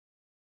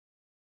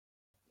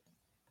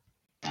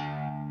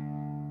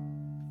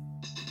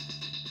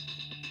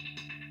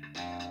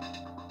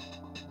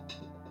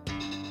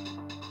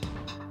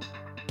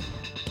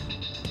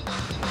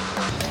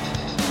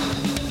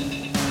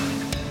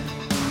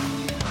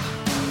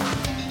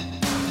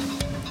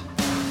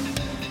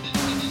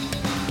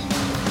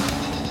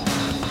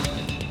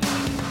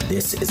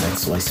This is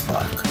XY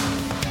Spark,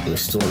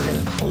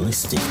 restoring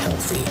holistic,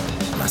 healthy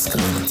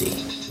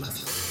masculinity.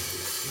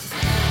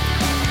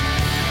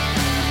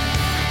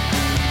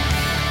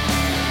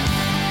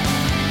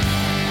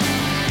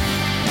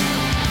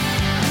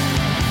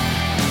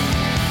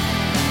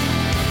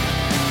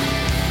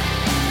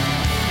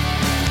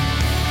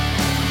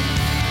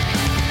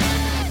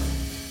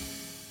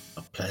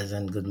 A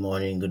pleasant good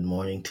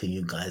morning to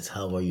you guys.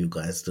 How are you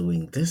guys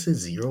doing? This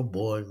is your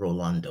boy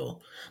Rolando.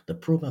 The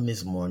program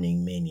is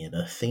Morning Mania.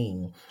 The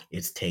theme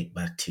is Take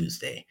Back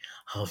Tuesday.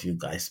 How have you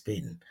guys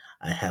been?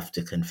 I have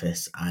to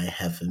confess, I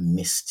have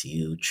missed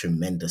you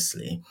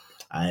tremendously.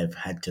 I've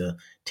had to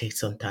take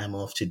some time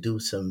off to do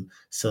some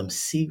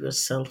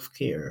serious self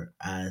care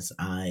as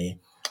I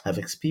have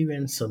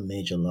experienced some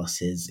major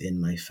losses in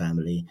my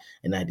family,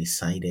 and I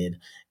decided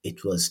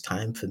it was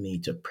time for me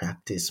to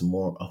practice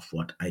more of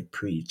what I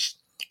preached.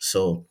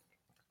 So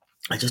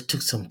I just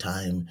took some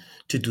time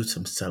to do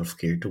some self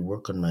care, to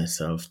work on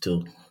myself,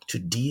 to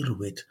deal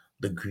with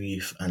the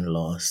grief and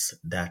loss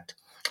that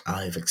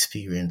I've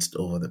experienced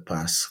over the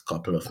past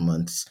couple of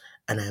months.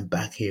 And I'm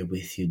back here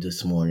with you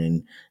this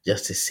morning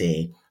just to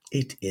say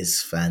it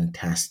is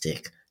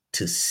fantastic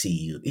to see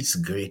you. It's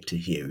great to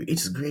hear you.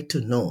 It's great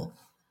to know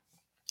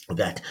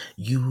that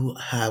you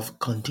have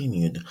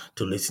continued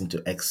to listen to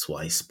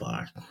XY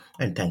Spark,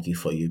 and thank you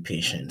for your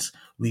patience.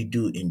 We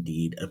do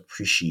indeed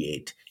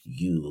appreciate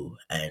you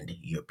and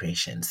your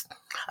patience.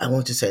 I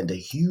want to send a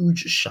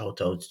huge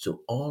shout out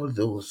to all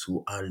those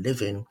who are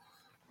living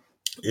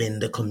in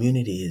the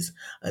communities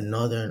in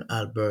northern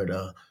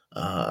Alberta,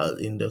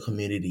 in the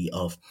community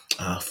of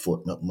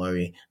Fort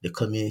McMurray, the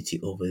community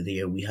over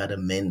there. We had a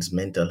men's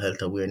mental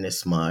health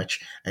awareness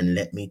march, and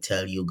let me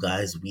tell you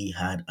guys, we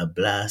had a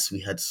blast. We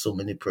had so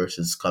many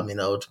persons coming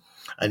out,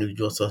 and we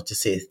just want to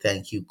say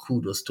thank you,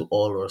 kudos to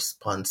all our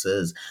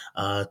sponsors,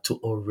 to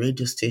our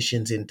radio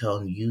stations in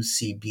town,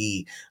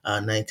 UCB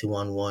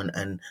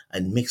 91.1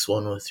 and Mix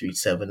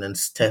 103.7, and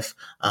Steph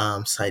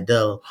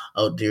Seidel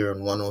out there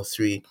on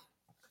 103.7,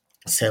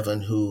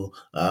 who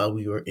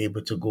we were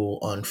able to go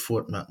on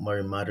Fort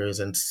McMurray Matters,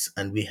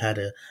 and we had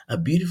a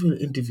beautiful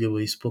interview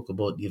where we spoke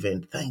about the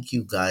event. Thank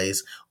you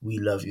guys. We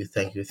love you.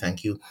 Thank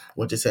you.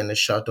 Want to send a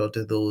shout out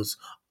to those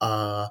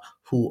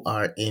who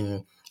are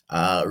in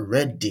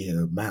Red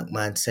Deer,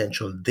 McMahon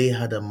Central. They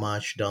had a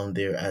march down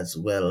there as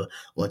well.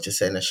 Want to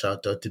send a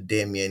shout out to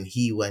Damien.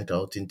 He went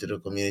out into the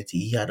community.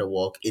 He had a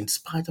walk in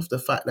spite of the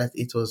fact that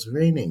it was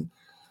raining.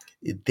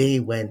 They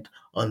went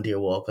on their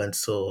walk, and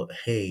so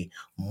hey,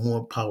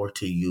 more power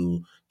to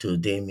you, to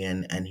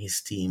Damien and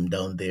his team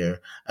down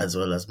there, as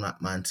well as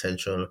McMahon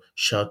Central.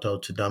 Shout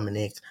out to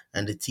Dominic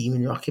and the team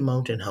in Rocky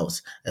Mountain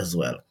House as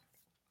well.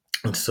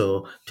 And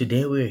so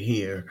today we're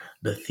here.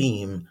 The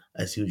theme,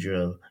 as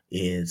usual,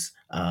 is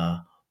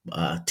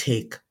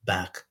Take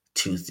Back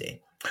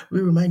Tuesday.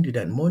 We remind you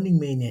that Morning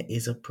Mania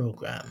is a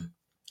program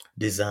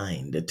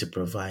designed to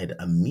provide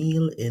a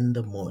meal in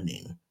the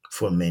morning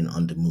for men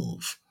on the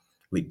move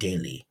with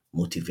daily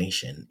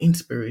motivation,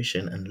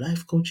 inspiration, and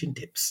life coaching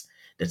tips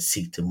that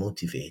seek to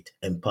motivate,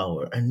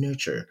 empower, and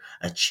nurture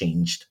a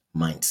changed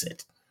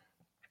mindset.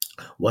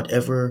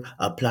 Whatever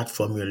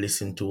platform you're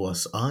listening to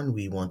us on,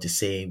 we want to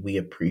say we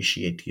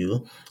appreciate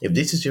you. If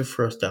this is your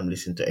first time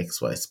listening to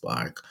XY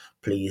Spark,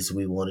 please,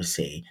 we want to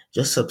say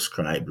just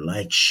subscribe,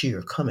 like,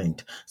 share,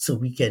 comment so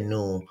we can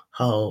know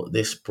how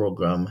this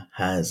program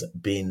has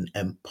been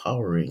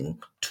empowering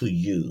to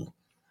you.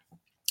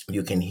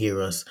 You can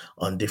hear us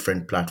on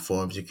different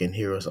platforms. You can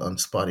hear us on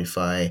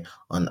Spotify,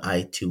 on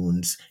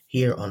iTunes,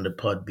 here on the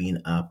Podbean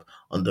app,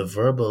 on the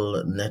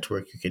Verbal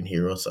Network. You can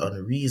hear us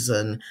on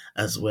Reason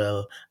as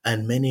well,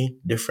 and many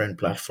different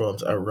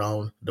platforms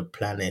around the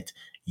planet.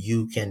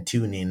 You can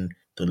tune in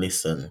to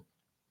listen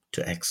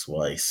to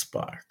XY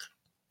Spark.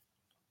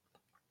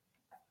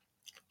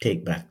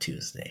 Take Back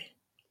Tuesday.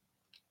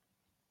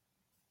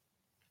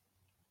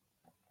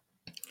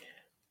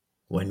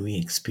 When we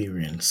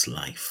experience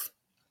life,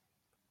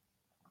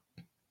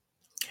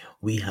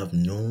 we have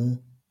no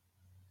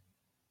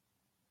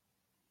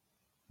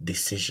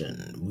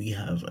decision, we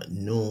have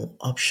no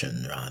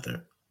option,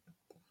 rather,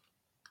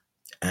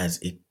 as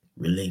it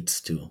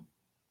relates to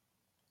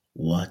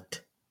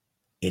what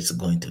is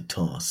going to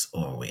toss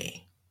our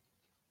way.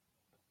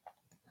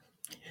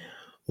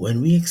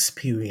 When we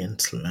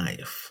experience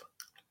life,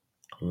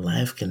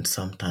 life can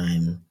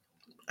sometimes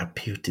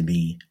appear to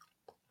be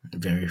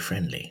very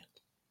friendly.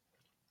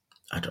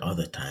 At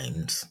other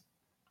times,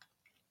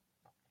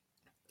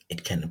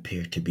 it can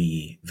appear to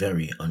be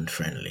very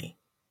unfriendly.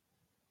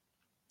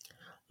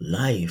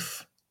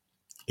 Life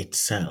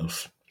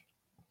itself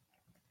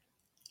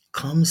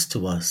comes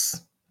to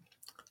us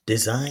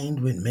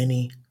designed with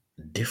many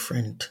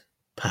different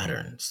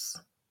patterns,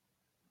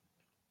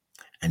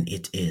 and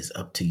it is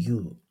up to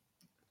you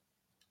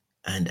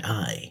and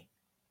I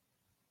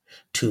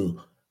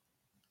to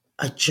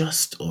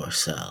adjust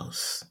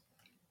ourselves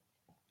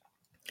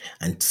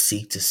and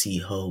seek to see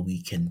how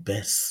we can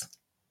best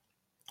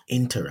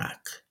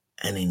interact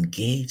and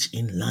engage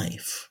in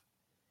life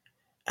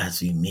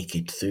as we make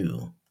it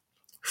through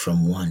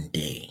from one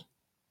day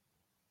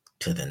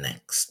to the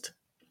next.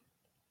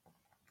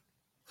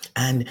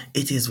 And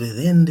it is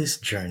within this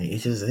journey,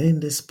 it is within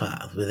this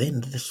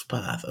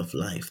path of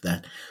life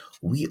that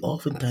we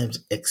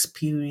oftentimes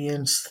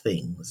experience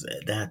things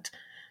that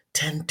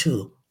tend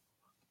to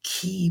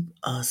keep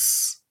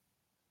us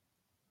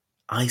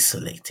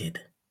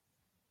isolated.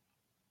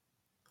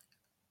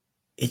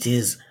 It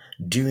is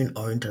during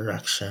our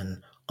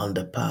interaction on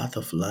the path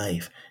of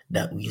life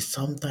that we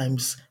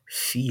sometimes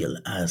feel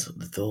as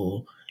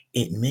though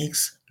it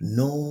makes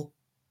no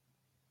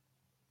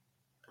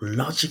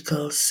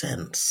logical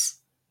sense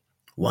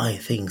why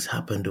things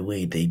happen the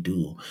way they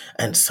do.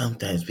 And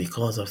sometimes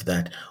because of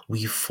that,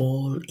 we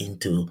fall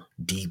into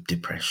deep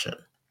depression.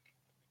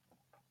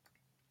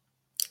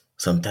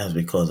 Sometimes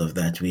because of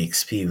that, we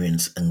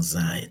experience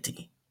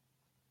anxiety.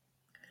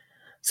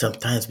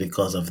 Sometimes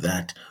because of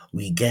that,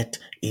 we get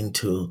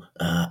into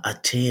a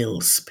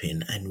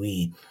tailspin and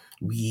we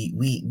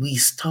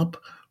stop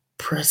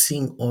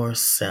pressing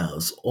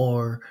ourselves,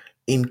 or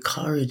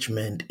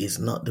encouragement is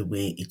not the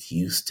way it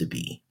used to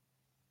be.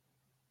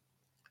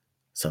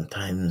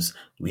 Sometimes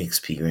we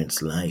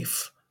experience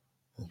life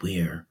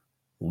where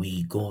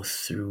we go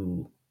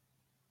through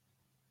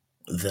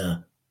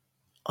the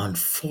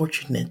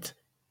unfortunate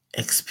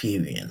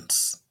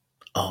experience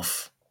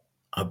of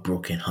a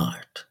broken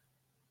heart.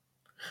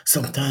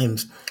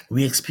 Sometimes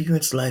we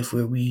experience life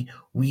where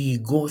we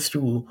go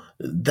through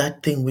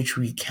that thing which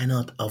we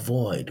cannot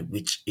avoid,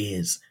 which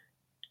is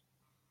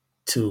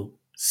to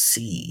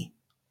see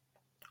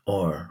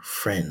our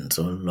friends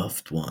or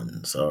loved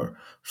ones or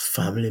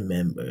family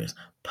members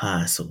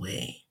pass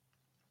away.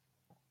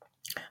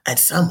 And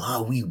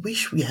somehow we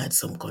wish we had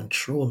some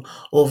control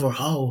over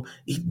how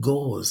it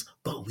goes,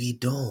 but we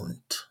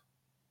don't.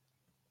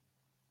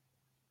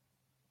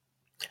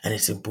 And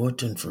it's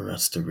important for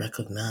us to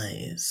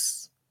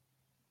recognize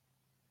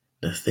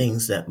the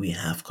things that we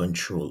have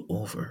control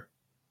over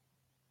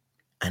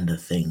and the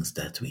things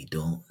that we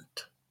don't.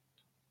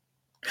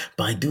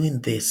 By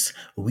doing this,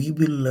 we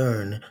will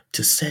learn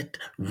to set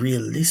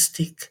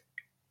realistic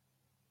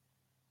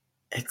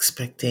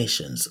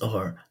expectations,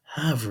 or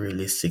have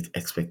realistic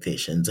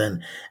expectations,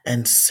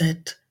 and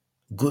set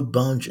good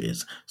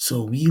boundaries,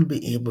 so we'll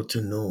be able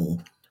to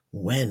know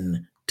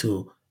when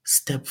to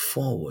step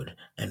forward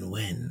and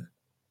when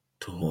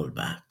to hold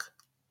back.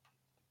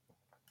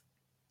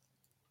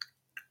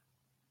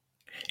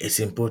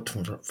 It's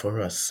important for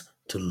us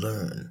to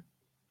learn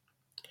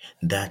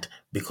that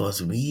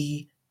because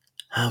we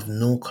have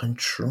no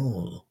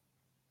control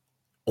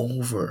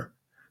over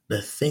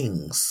the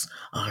things,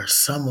 or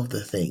some of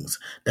the things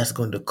that's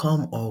going to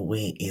come our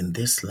way in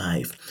this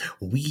life,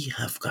 we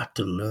have got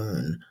to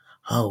learn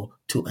how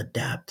to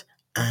adapt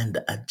and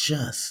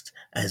adjust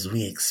as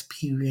we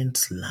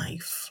experience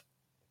life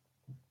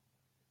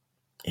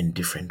in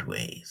different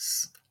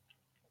ways.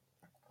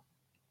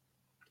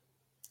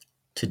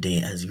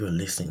 Today, as you're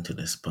listening to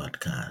this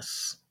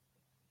podcast,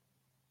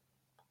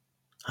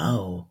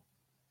 how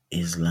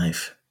is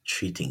life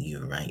treating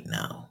you right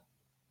now?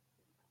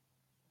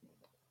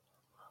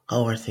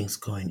 How are things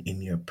going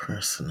in your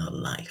personal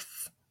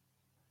life?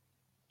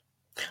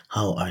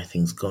 How are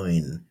things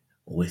going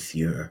with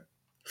your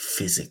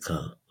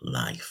physical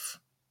life?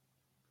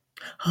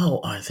 How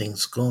are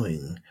things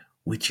going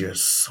with your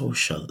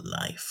social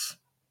life?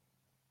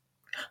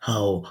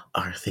 How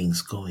are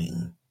things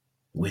going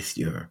with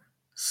your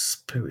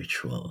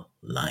spiritual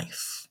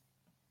life?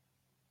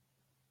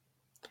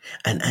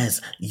 And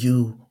as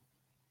you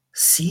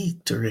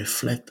seek to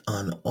reflect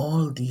on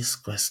all these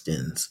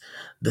questions,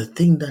 the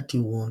thing that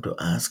you want to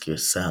ask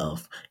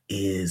yourself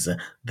is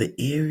the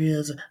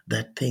areas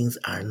that things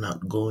are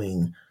not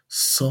going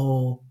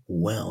so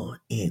well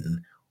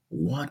in.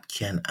 What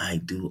can I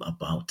do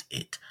about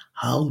it?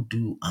 How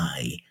do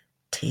I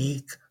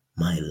take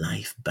my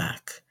life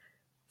back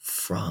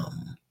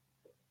from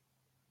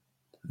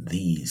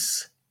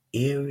these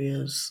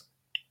areas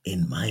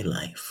in my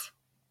life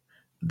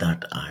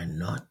that are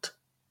not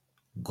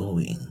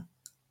going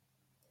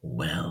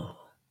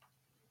well?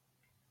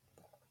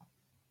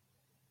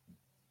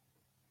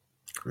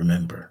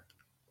 Remember,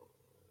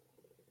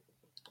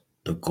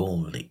 the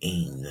goal, the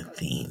aim, the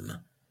theme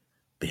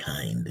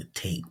behind the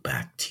Take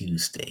Back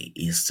Tuesday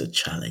is to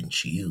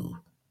challenge you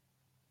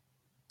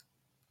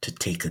to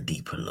take a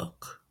deeper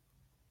look.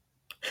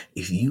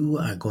 If you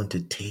are going to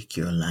take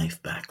your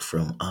life back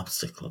from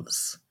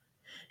obstacles,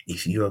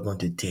 if you are going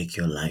to take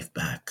your life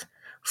back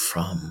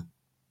from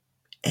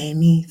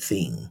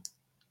anything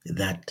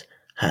that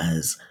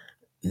has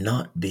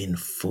not been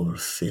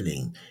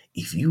fulfilling,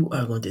 if you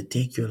are going to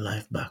take your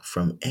life back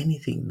from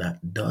anything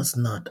that does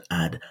not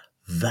add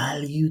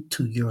value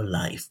to your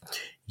life,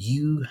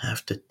 you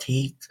have to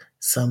take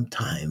some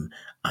time.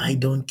 I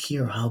don't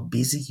care how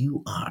busy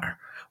you are,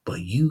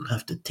 but you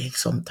have to take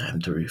some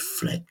time to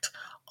reflect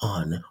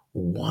on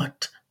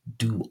what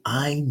do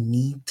I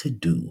need to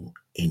do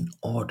in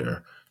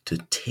order to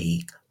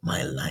take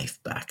my life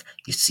back.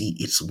 You see,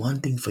 it's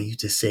one thing for you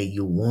to say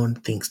you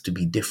want things to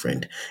be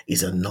different.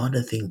 It's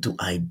another thing to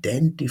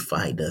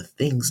identify the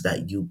things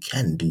that you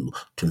can do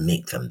to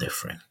make them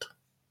different.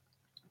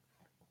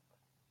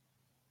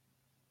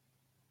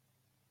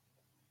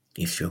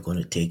 If you're going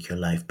to take your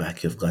life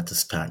back, you've got to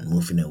start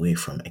moving away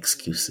from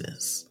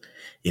excuses.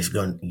 If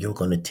you're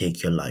going to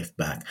take your life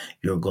back,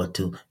 you're going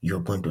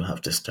to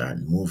have to start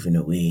moving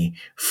away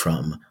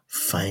from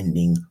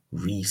finding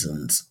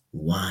reasons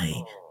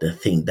why the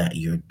thing that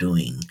you're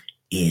doing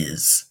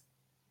is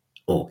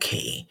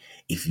okay.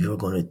 If you're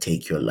going to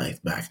take your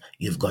life back,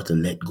 you've got to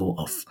let go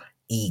of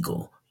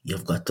ego.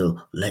 You've got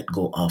to let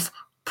go of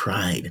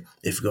pride.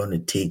 If you're going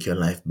to take your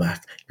life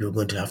back, you're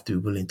going to have to be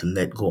willing to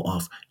let go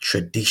of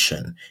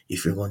tradition.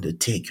 If you're going to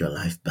take your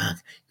life back,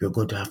 you're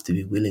going to have to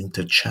be willing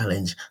to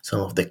challenge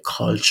some of the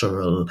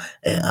cultural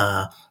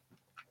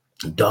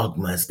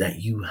dogmas that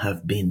you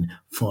have been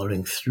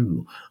following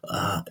through.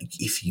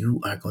 If you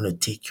are going to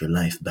take your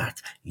life back,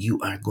 you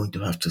are going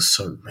to have to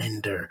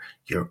surrender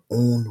your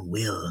own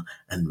will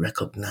and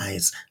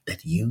recognize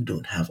that you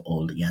don't have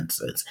all the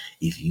answers.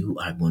 If you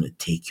are going to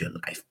take your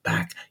life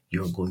back,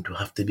 you're going to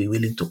have to be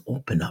willing to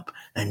open up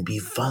and be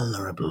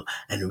vulnerable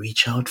and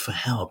reach out for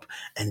help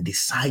and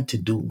decide to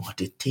do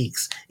what it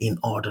takes in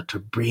order to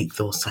break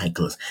those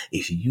cycles.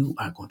 If you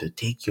are going to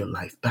take your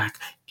life back,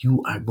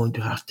 you are going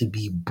to have to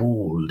be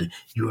bold.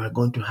 You are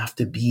going to have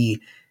to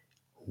be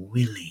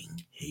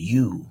willing.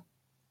 You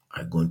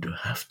are going to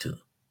have to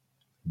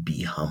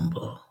be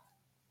humble.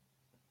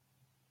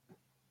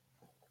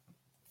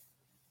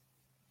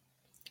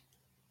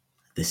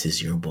 This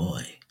is your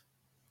boy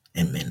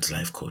and men's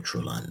life coach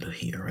Rolando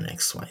here on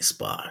XY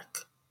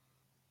Spark.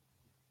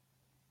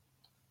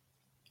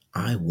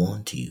 I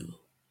want you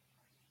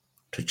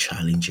to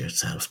challenge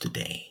yourself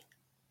today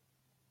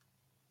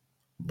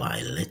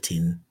by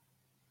letting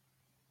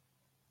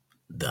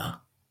the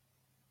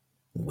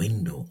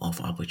window of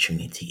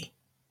opportunity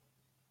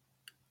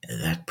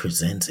that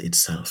presents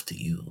itself to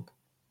you.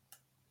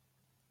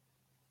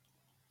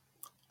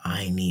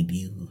 I need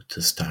you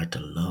to start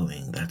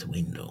allowing that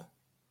window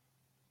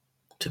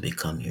to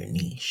become your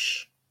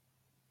niche.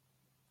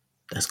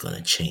 That's going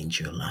to change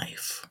your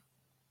life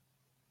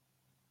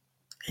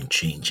and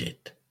change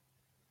it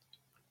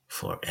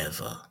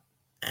forever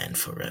and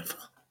forever.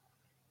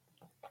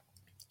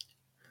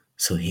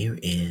 So here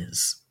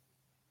is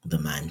the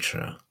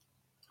mantra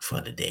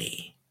for the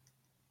day.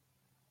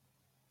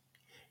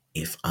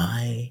 If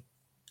I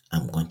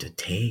am going to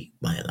take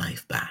my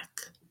life back,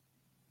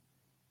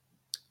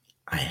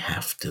 I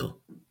have to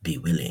be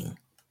willing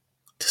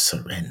to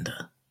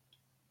surrender.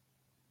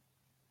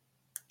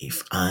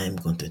 If I'm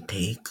going to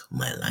take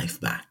my life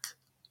back,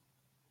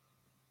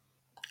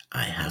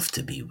 I have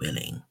to be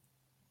willing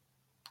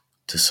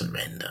to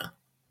surrender.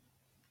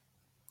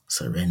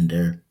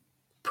 Surrender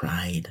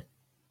pride,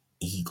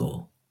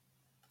 ego,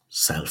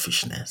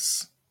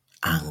 selfishness,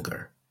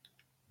 anger,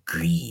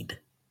 greed,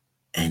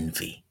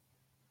 envy,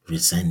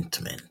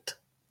 resentment.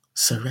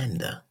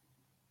 Surrender.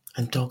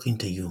 I'm talking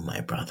to you,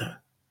 my brother.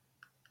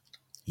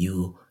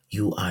 You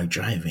are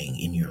driving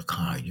in your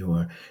car.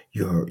 You're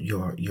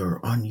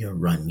on your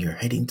run. You're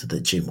heading to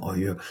the gym, or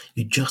you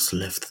just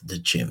left the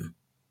gym.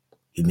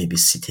 You may be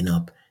sitting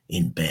up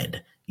in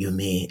bed. You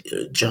may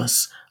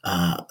just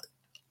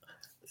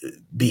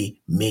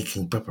be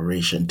making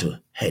preparation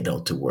to head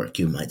out to work.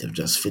 You might have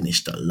just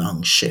finished a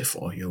long shift,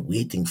 or you're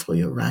waiting for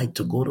your ride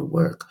to go to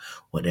work.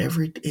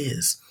 Whatever it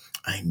is,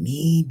 I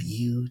need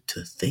you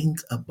to think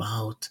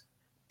about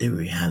the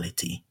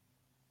reality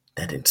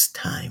that it's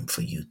time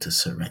for you to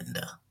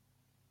surrender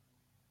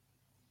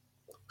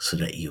so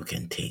that you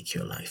can take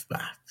your life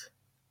back.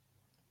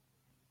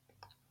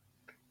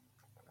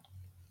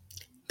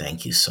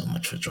 Thank you so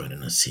much for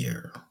joining us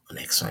here on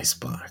XY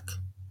Spark.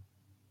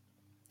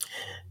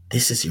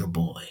 This is your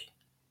boy,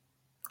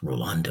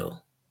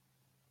 Rolando,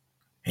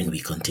 and we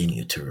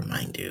continue to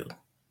remind you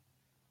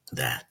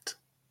that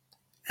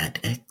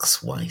at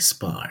XY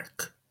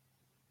Spark,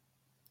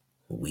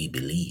 we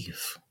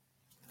believe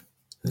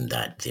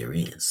that there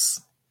is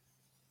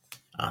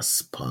a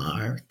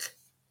spark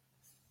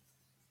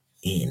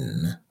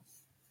in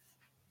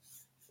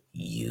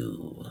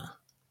you.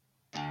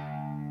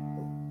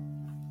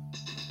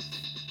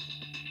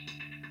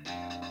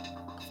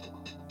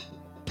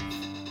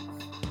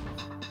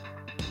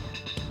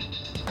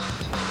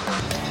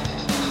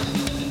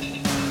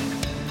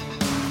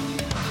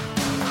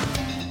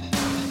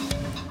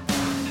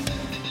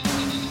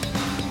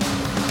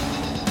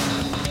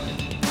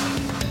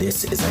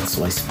 This is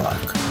XY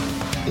Spark,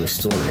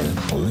 restoring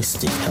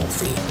holistic,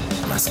 healthy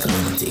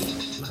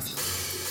masculinity.